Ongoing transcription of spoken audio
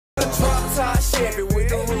Chevy with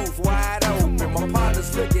the roof wide open. My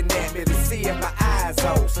partner's looking at me to see if my eyes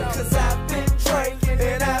open. Cause I've been drinking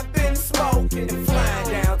and I've been smoking and flying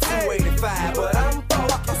down 285, but I'm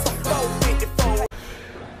focused. 454.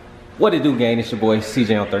 What it do, gang? It's your boy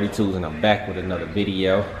CJ on 32s, and I'm back with another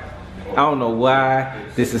video. I don't know why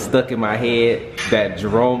this is stuck in my head that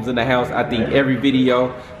Jerome's in the house. I think every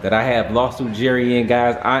video that I have Lawsuit Jerry in,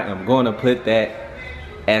 guys, I am going to put that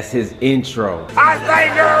as his intro. I say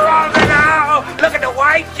Jerome in the house. Look at the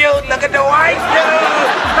white shoes. Look at the white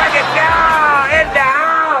shoes. Break it down. In the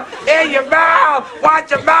house. In your mouth.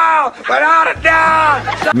 Watch your mouth. But all the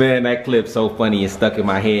down. Man, that clip's so funny and stuck in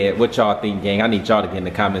my head. What y'all think, gang? I need y'all to get in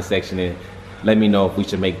the comment section and let me know if we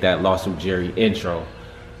should make that Lawsuit Jerry intro.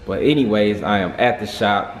 But anyways, I am at the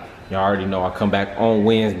shop. Y'all already know I come back on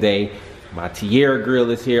Wednesday. My Tierra grill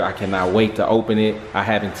is here. I cannot wait to open it. I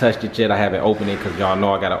haven't touched it yet. I haven't opened it because y'all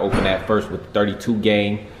know I gotta open that first with the 32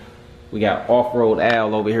 gang. We got Off-Road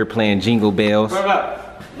Al over here playing Jingle Bells. What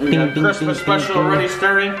about? We got Christmas special already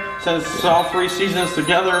starting since all 3 seasons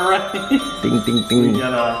together already. Ding, ding, ding.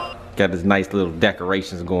 Got this nice little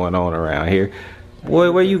decorations going on around here.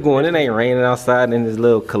 Boy, where you going? It ain't raining outside in this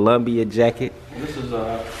little Columbia jacket. This is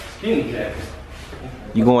a skiing jacket.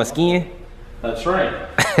 You going skiing? That's right.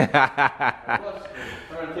 I'm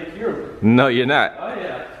trying to take care of it. No, you're not. Oh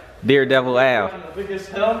yeah. Daredevil Al. On the biggest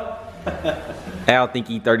hill. Al think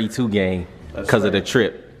he 32 gang because of the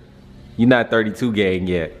trip. You're not 32 gang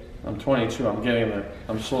yet. I'm 22. I'm getting there.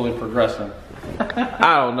 I'm slowly progressing.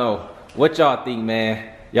 I don't know. What y'all think,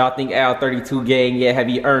 man? Y'all think Al 32 gang yet? Have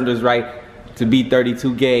he earned his right to be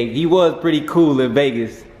 32 gang? He was pretty cool in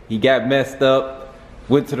Vegas. He got messed up,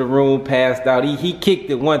 went to the room, passed out. He kicked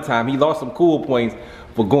it one time. He lost some cool points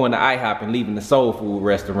for going to IHOP and leaving the soul food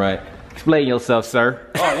restaurant. Explain yourself, sir.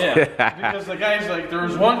 Oh yeah, because the guy's like, there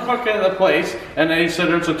was one cook in the place, and then he said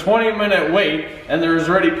there's a 20-minute wait, and there was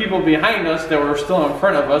already people behind us that were still in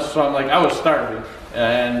front of us, so I'm like, I was starving.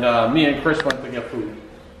 And me and Chris went to get food.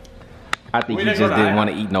 I think he just didn't want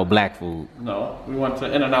to eat no black food. No, we went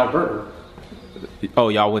to In-N-Out Burger. Oh,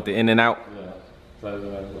 y'all went to In-N-Out? Yeah.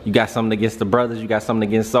 You got something against the brothers? You got something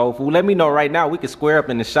against soul food? Let me know right now. We can square up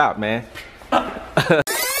in the shop, man.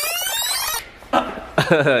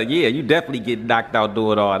 Yeah, you definitely get knocked out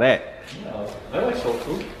doing all that. No, I like soul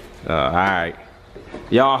food. All right.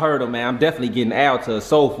 Y'all heard him, man. I'm definitely getting Al to a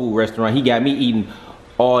soul food restaurant. He got me eating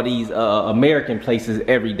all these American places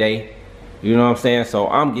every day. You know what I'm saying? So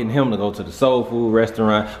I'm getting him to go to the soul food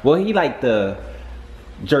restaurant. Well, he like the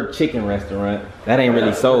jerk chicken restaurant. That ain't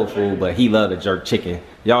really soul food, but he love the jerk chicken.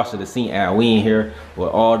 Y'all should have seen Al. We in here with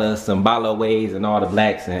all the Sambala ways and all the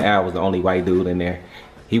blacks, and Al was the only white dude in there.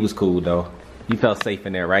 He was cool though. You felt safe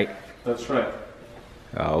in there, right? That's right.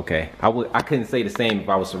 Oh, okay. I couldn't say the same if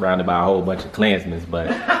I was surrounded by a whole bunch of Klansmen, but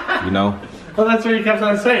you know. Well, that's what he kept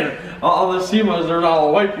on saying. All the SEMAs are all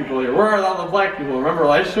the white people here. Where are all the black people? Remember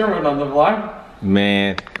last year when on the vlog?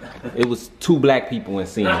 Man, it was 2 black people in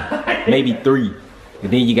SEMA, maybe 3.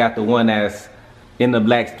 And then you got the one that's in the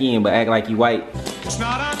black skin but act like you white. It's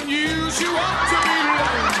not unusual to be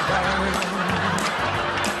loved.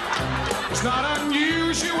 It's not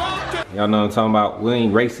unusual to... Y'all know what I'm talking about? We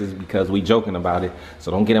ain't racist because we joking about it.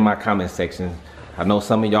 So don't get in my comment section. I know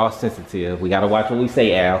some of y'all sensitive. We gotta watch what we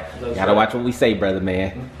say, Al. Gotta watch what we say, brother,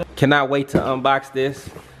 man. Cannot wait to unbox this.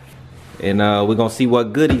 And we're gonna see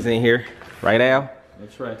what goodies in here. Right, Al?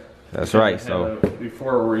 That's right. That's right, so.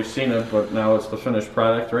 Before we've seen it, but now it's the finished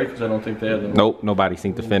product, right? Because I don't think they had the... Nope, nobody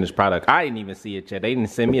seen the finished product. I didn't even see it yet. They didn't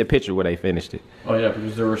send me a picture where they finished it. Oh yeah,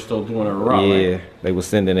 because they were still doing it raw, Yeah, right? they were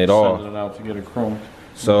sending it all. Sending it out to get it chromed.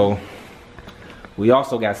 So, we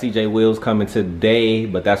also got CJ Wheels coming today,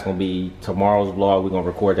 but that's gonna be tomorrow's vlog. We're gonna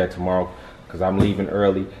record that tomorrow because I'm leaving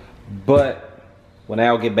early. But when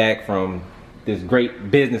Al get back from this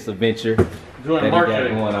great business adventure that he got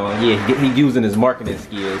going on, yeah, he's using his marketing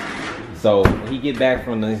skills. So when he get back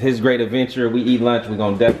from his great adventure, we eat lunch. We're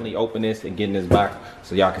gonna definitely open this and get in this box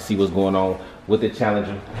so y'all can see what's going on with the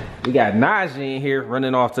Challenger. We got Najee in here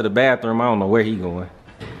running off to the bathroom. I don't know where he going.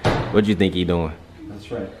 What you think he doing?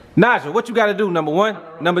 That's right. Najee, what you got to do? Number 1,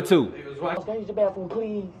 number 2. Can I use the bathroom,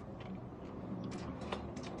 please?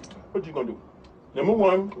 What you gonna do? Number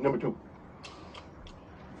 1, number 2.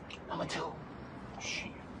 Number 2.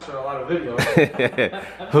 Shit. So a lot of videos.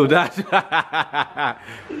 Who Najee?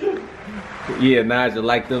 Yeah, Najee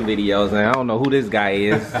like them videos, and I don't know who this guy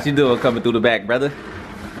is. She doing coming through the back, brother?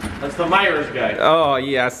 That's the Myers guy. Oh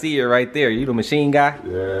yeah, I see it right there. You the machine guy?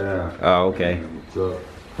 Yeah. Oh, okay. What's up?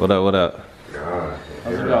 What up, what up? God.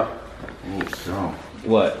 How's it go? Oh,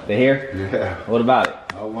 What, the hair? yeah. What about it?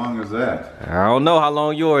 I How long is that? I don't know how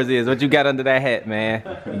long yours is. What you got under that hat, man?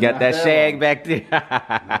 You got that shag back there.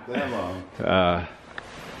 Not that long.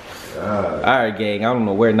 Alright, gang. I don't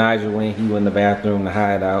know where Nigel went. He went in the bathroom to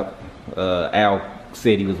hide out. Al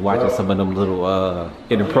said he was watching some of them little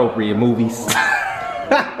inappropriate movies.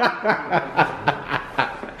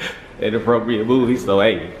 Inappropriate movies. So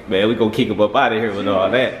hey, man, we gonna kick him up out of here with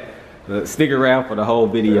all that. Stick around for the whole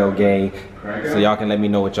video, gang, so y'all can let me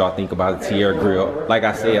know what y'all think about the Tierra Grill. Like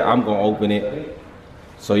I said, I'm gonna open it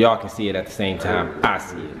so y'all can see it at the same time I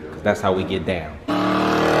see it, because that's how we get down.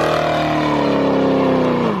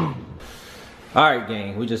 Alright,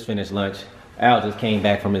 gang, we just finished lunch. Al just came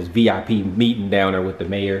back from his VIP meeting down there with the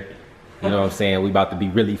mayor. You know what I'm saying? We about to be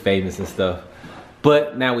really famous and stuff.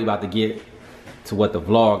 But now we about to get to what the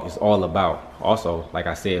vlog is all about. Also, like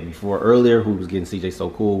I said before earlier, we was getting CJ So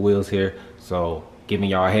Cool wheels here. So giving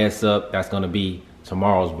y'all a heads up, that's gonna be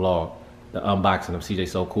tomorrow's vlog. The unboxing of CJ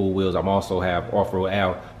So Cool wheels. I'm also have Off-Road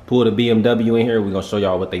Al pull the BMW in here. We're gonna show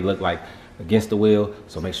y'all what they look like against the wheel.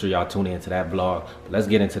 So make sure y'all tune in to that vlog. But let's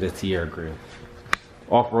get into this Tierra Grill.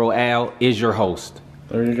 Off-Road Al is your host.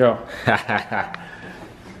 There you go.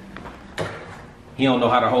 He don't know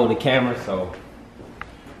how to hold the camera, so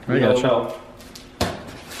I got you.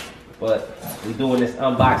 But we doing this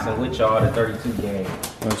unboxing with y'all, the 32 game.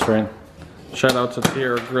 That's right. Shout out to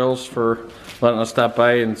Tierra Grills for letting us stop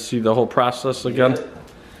by and see the whole process again.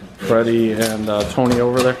 Freddie and Tony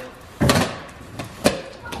over there.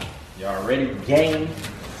 Y'all ready? Game.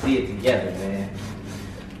 See it together, man.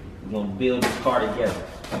 We're gonna build this car together.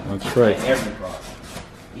 That's right. And every car.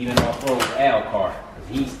 Even Off-Road Al car.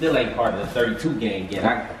 He still ain't part of the 32 game yet.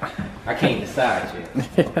 I can't decide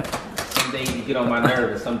yet. Some days you get on my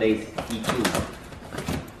nerves, and some days he too.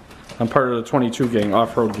 I'm part of the 22 gang,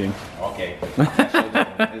 off-road gang. Okay.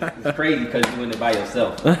 It's crazy because you in it by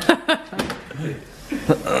yourself.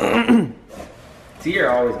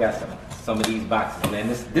 Tierra always got some of these boxes, man.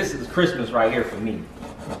 This is Christmas right here for me.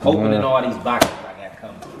 Opening all these boxes I got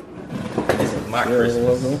coming. This is my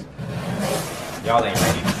Christmas. Y'all ain't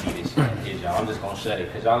ready to see this shit, is y'all? I'm just gonna shut it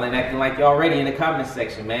because y'all ain't acting like y'all ready in the comment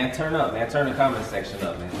section, man. Turn up, man. Turn the comment section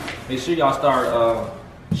up, man. Make sure y'all start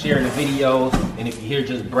sharing the videos, and if you're here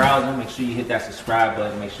just browsing, make sure you hit that subscribe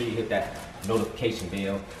button. Make sure you hit that notification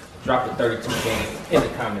bell. Drop the 32 game in the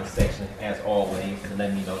comment section as always, and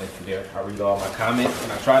let me know that you're there. I read all my comments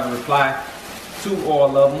and I try to reply to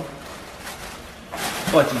all of them.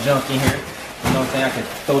 Bunch of junk in here. You know what I'm saying? I can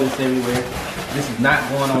throw this everywhere. This is not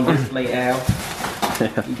going on display, Al.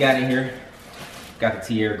 We got in here. Got the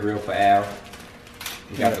Tierra Grill for Al.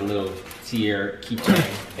 We got the little Tierra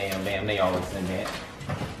keychain. Bam, bam. They always send that.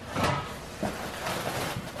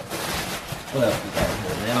 What else we got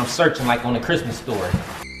here, man? I'm searching like on the Christmas story.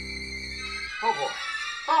 Oh boy.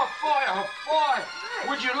 Oh boy, oh boy.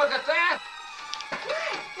 Would you look at that?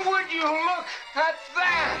 Would you look at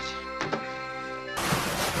that?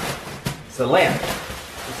 It's a lamp.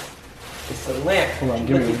 It's a lamp. Hold on,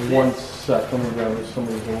 give me one sec. Let me grab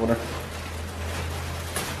somebody's order.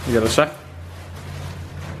 You got a sec?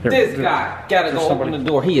 Here, This guy gotta go open the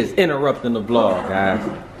door. He is interrupting the vlog, guys.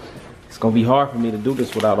 It's gonna be hard for me to do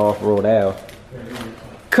this without Off-Road Al.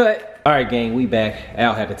 Cut. All right, gang, we back.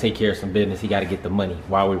 Al had to take care of some business. He got to get the money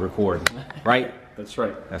while we're recording, right? That's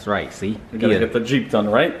right. That's right. See, We gotta get the Jeep done,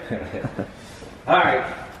 right? All right,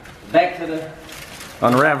 back to the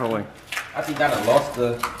Unraveling. I think I done lost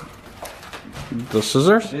the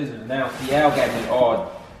scissors? scissors now. See, Al got me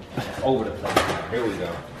all over the place. Here we go.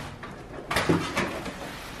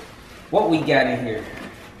 What we got in here?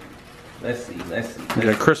 Let's see. We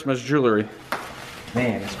got Christmas jewelry.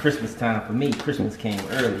 Man, it's Christmas time for me. Christmas came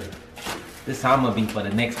early. This is how I'm gonna be for the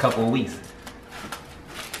next couple of weeks.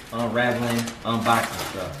 Unraveling,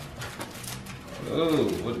 unboxing stuff. Oh,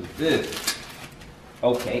 what is this?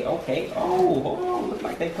 Okay. Oh, hold on. Looks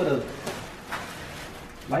like they put a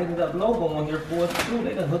lighted up logo on here for us too.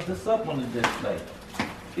 They done hooked us up on the display.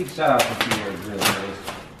 Big shout out to Tierra Grill.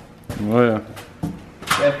 Oh yeah.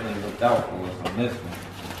 Definitely looked out for us on this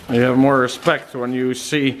one. You have more respect when you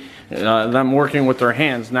see them working with their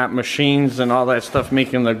hands, not machines and all that stuff,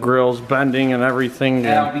 making the grills bending and everything.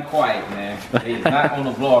 Al, be quiet, man. It's not on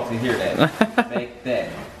the vlog to hear that. Fake that.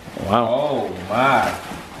 Wow. Oh my.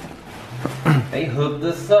 They hooked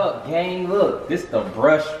us up, gang. Look, this the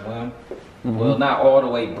brush one. Well, not all the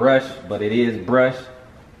way brush, but it is brush.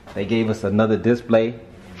 They gave us another display.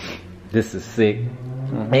 This is sick.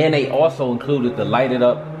 And they also included the lighted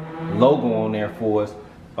up logo on there for us.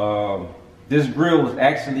 This grill was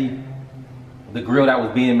actually the grill that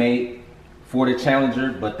was being made for the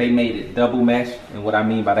Challenger, but they made it double mesh. And what I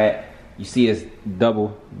mean by that, you see it's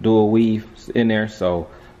double dual weave in there. So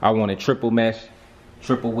I wanted triple mesh,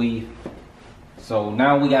 triple weave. So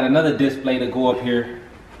now we got another display to go up here,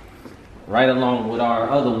 right along with our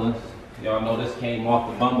other ones. Y'all know this came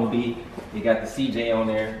off the Bumblebee. You got the CJ on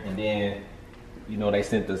there, and then, you know, they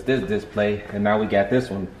sent us this display, and now we got this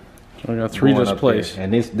one. So we got 3 displays.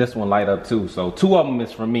 And this one light up too. So 2 of them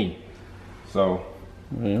is for me. So,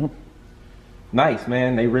 yeah. Nice,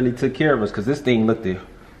 man. They really took care of us, because this thing looked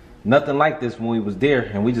nothing like this when we was there,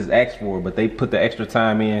 and we just asked for it, but they put the extra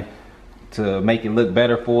time in to make it look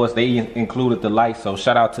better for us. They included the lights, so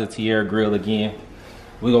shout out to Tierra Grille again.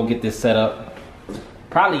 We're gonna get this set up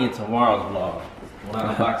probably in tomorrow's vlog. When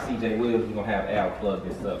I unbox CJ Wheels, we're gonna have Al plug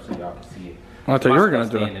this up so y'all can see it. I thought you were gonna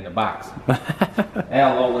do it in the box.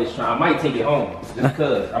 Al always trying. I might take it home just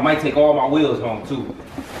cause. I might take all my wheels home too.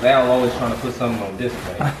 Al always trying to put something on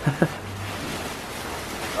display.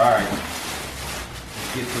 All right,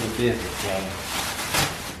 let's get to the business, gang.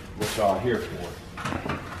 What y'all here for?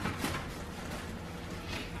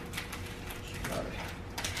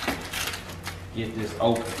 Get this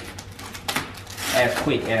open as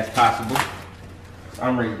quick as possible.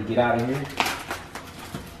 I'm ready to get out of here.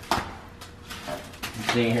 You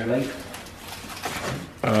staying here late?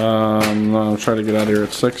 No, I'm trying to get out of here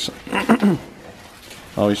at 6.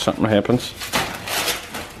 Always something happens.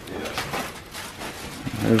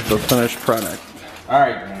 Here's the finished product. All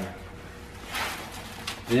right, man.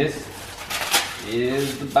 This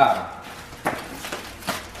is the bottom.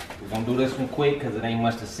 We're gonna do this one quick because it ain't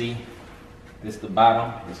much to see. This the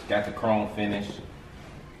bottom. It's got the chrome finish.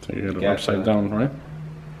 So you got it upside down, right?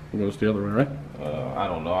 It goes the other way, right? I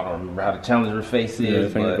don't know. I don't remember how the Challenger face is. Yeah, I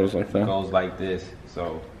think but it goes like that. It goes like this.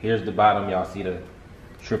 So here's the bottom. Y'all see the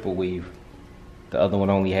triple weave. The other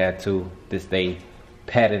one only had 2. This they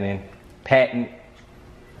patent.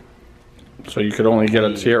 So you could only get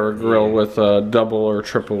a Tierra Grille with a double or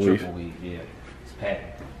triple weave. Triple weave, yeah. It's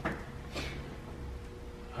patent.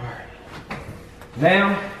 Alright.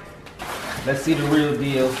 Now, let's see the real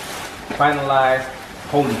deal. Finalized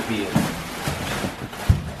Holyfield.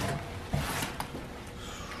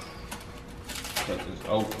 Cut this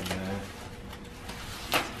open, man.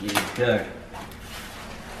 Let's get it done.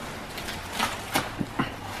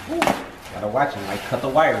 Ooh, gotta watch him, like cut the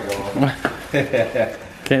wires off.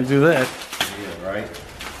 Can't do that. Yeah, right.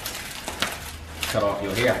 Cut off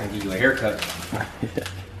your hair. I can give you a haircut. Yeah.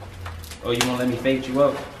 Oh, you wanna let me fade you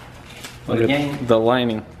up for the game? The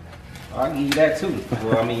lining. I'll give you that too.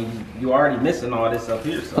 Well, I mean, you already missing all this up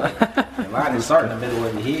here, so the line is starting in the middle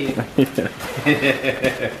of your head.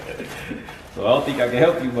 Yeah. So I don't think I can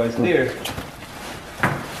help you much there.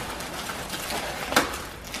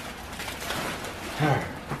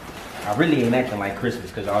 I really ain't acting like Christmas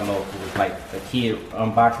because y'all know if it was like a kid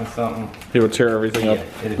unboxing something, He would tear everything yeah, up.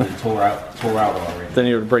 it'd be tore out already. Then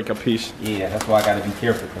he would break a piece. Yeah, that's why I gotta be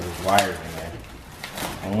careful because there's wires in there.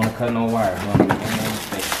 I don't want to cut no wires. I don't want to make no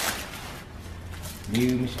mistakes.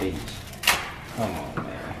 New mistakes. Come on,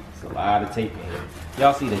 man. It's a lot of tape in here.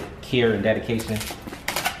 Y'all see the care and dedication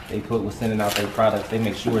they put with sending out their products. They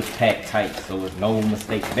make sure it's packed tight so there's no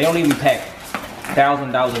mistakes. They don't even pack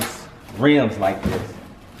 $1,000 rims like this.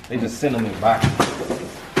 They just send them in boxes.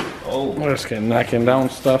 Oh. We're just getting knocking down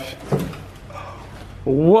stuff.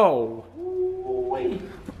 Whoa. Wait.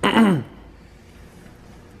 Man.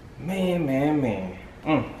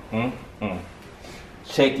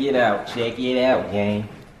 Check it out, gang.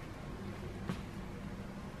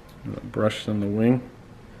 Brushed in the wing.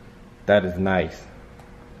 That is nice.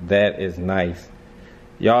 That is nice.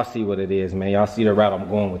 Y'all see what it is, man. Y'all see the route I'm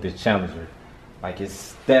going with this Challenger. Like it's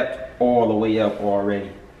stepped all the way up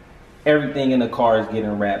already. Everything in the car is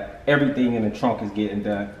getting wrapped. Everything in the trunk is getting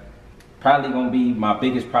done. Probably gonna be my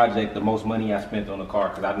biggest project, the most money I spent on the car,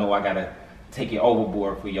 because I know I gotta take it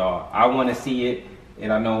overboard for y'all. I wanna see it,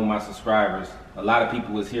 and I know my subscribers, a lot of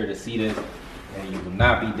people is here to see this, and you will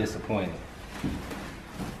not be disappointed.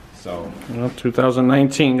 So, Well,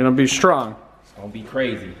 2019 gonna be strong. it's gonna be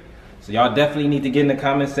crazy. So y'all definitely need to get in the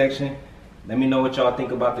comment section. Let me know what y'all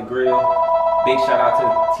think about the grill. Big shout out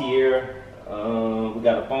to Tierra. We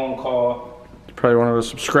got a phone call. Probably one of the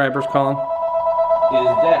subscribers calling. Is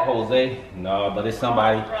that Jose? No, but it's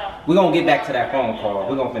somebody. We're gonna get back to that phone call.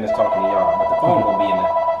 We're gonna finish talking to y'all, but the phone gonna be in the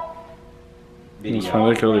That's video.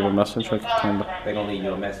 fine. They could leave a message. I can tell them. They gonna leave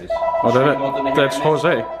you a message. Oh, Sure you want them to that, hear that's that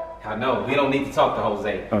message? Jose. I know. We don't need to talk to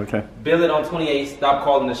Jose. Okay. Bill it on 28. Stop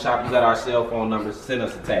calling the shop. You got our cell phone numbers. Send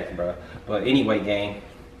us a text, bro. But anyway, gang.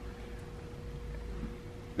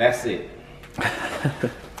 That's it.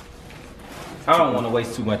 I don't want to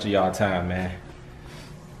waste too much of y'all time, man.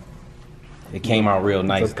 It came out real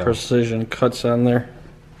nice, The though. precision cuts on there.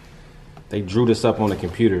 They drew this up on the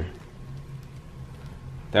computer.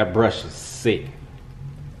 That brush is sick.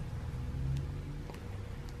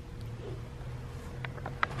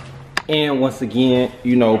 And once again,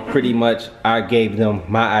 you know, pretty much I gave them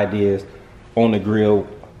my ideas on the grill,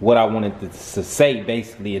 what I wanted to say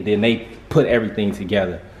basically, and then they put everything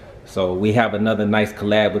together. So we have another nice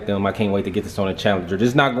collab with them. I can't wait to get this on the Challenger. This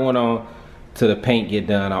is not going on till the paint get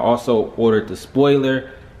done. I also ordered the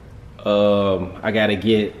spoiler. I gotta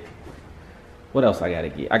get, what else I gotta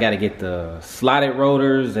get? I gotta get the slotted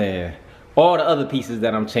rotors and all the other pieces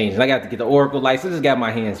that I'm changing. I got to get the Oracle lights. I just got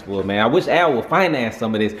my hands full, man. I wish Al would finance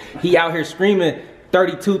some of this. He out here screaming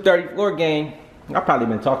 32, 34 game. I probably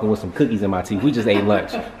been talking with some cookies in my teeth. We just ate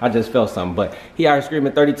lunch. I just felt something, but he out here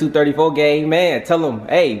screaming 32, 34 game. Man, tell him,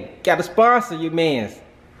 hey, got to sponsor your mans.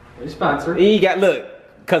 What sponsor? He got, look,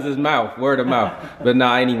 cause his mouth, word of mouth. But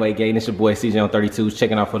nah, anyway, gang, this your boy CJ on 32's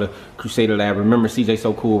checking out for the Crusader Lab. Remember CJ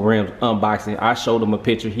So Cool Rims unboxing. I showed him a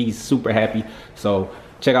picture. He's super happy. So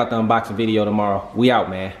check out the unboxing video tomorrow. We out,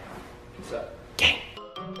 man. What's up? Gang.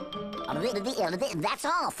 That's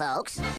all, folks.